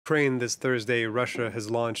Ukraine this Thursday, Russia has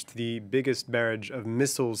launched the biggest barrage of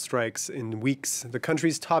missile strikes in weeks. The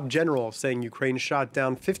country's top general saying Ukraine shot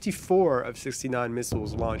down 54 of 69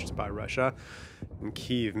 missiles launched by Russia. In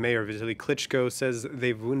Kyiv, Mayor Vitaly Klitschko says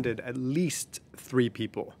they've wounded at least 3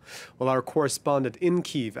 people. While our correspondent in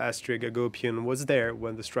Kyiv, Astrid Agopian, was there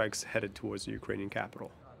when the strikes headed towards the Ukrainian capital.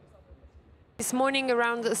 This morning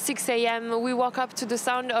around 6 a.m. we woke up to the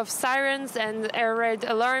sound of sirens and air raid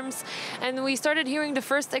alarms, and we started hearing the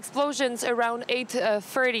first explosions around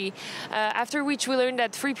 8:30, after which we learned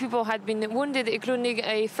that 3 people had been wounded, including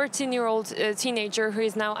a 13-year-old teenager who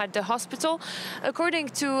is now at the hospital. According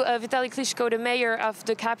to Vitaly Klitschko, the mayor of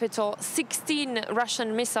the capital, 16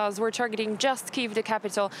 Russian missiles were targeting just Kyiv, the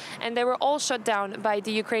capital, and they were all shot down by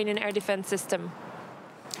the Ukrainian air defense system.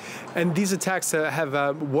 And these attacks have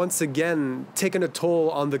once again taken a toll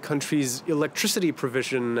on the country's electricity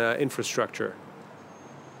provision infrastructure.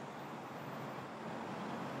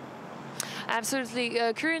 Absolutely.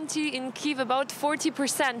 Currently in Kyiv, about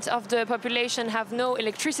 40% of the population have no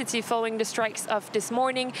electricity following the strikes of this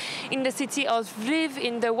morning. In the city of Lviv,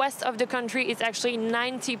 in the west of the country, it's actually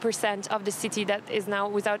 90% of the city that is now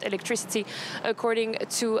without electricity, according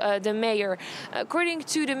to the mayor. According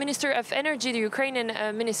to the Minister of Energy, the Ukrainian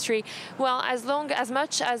ministry, well, as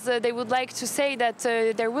much as they would like to say that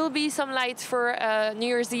there will be some light for New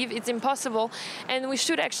Year's Eve, it's impossible, and we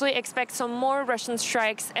should actually expect some more Russian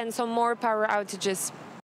strikes and some more power outages.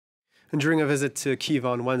 And during a visit to Kyiv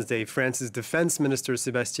on Wednesday, France's Defense Minister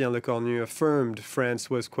Sébastien Lecornu affirmed France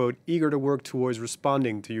was, quote, eager to work towards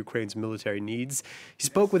responding to Ukraine's military needs. He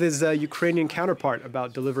spoke with his Ukrainian counterpart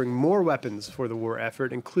about delivering more weapons for the war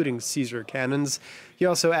effort, including Caesar cannons. He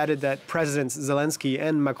also added that Presidents Zelensky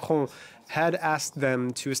and Macron had asked them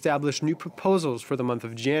to establish new proposals for the month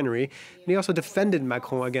of January. And he also defended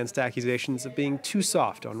Macron against accusations of being too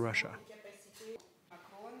soft on Russia.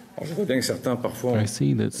 I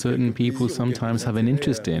see that certain people sometimes have an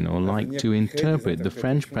interest in or like to interpret the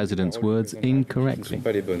French president's words incorrectly.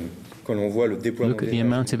 Look at the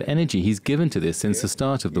amount of energy he's given to this since the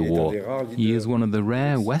start of the war. He is one of the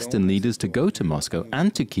rare Western leaders to go to Moscow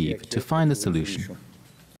and to Kyiv to find a solution.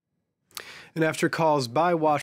 And after calls by Washington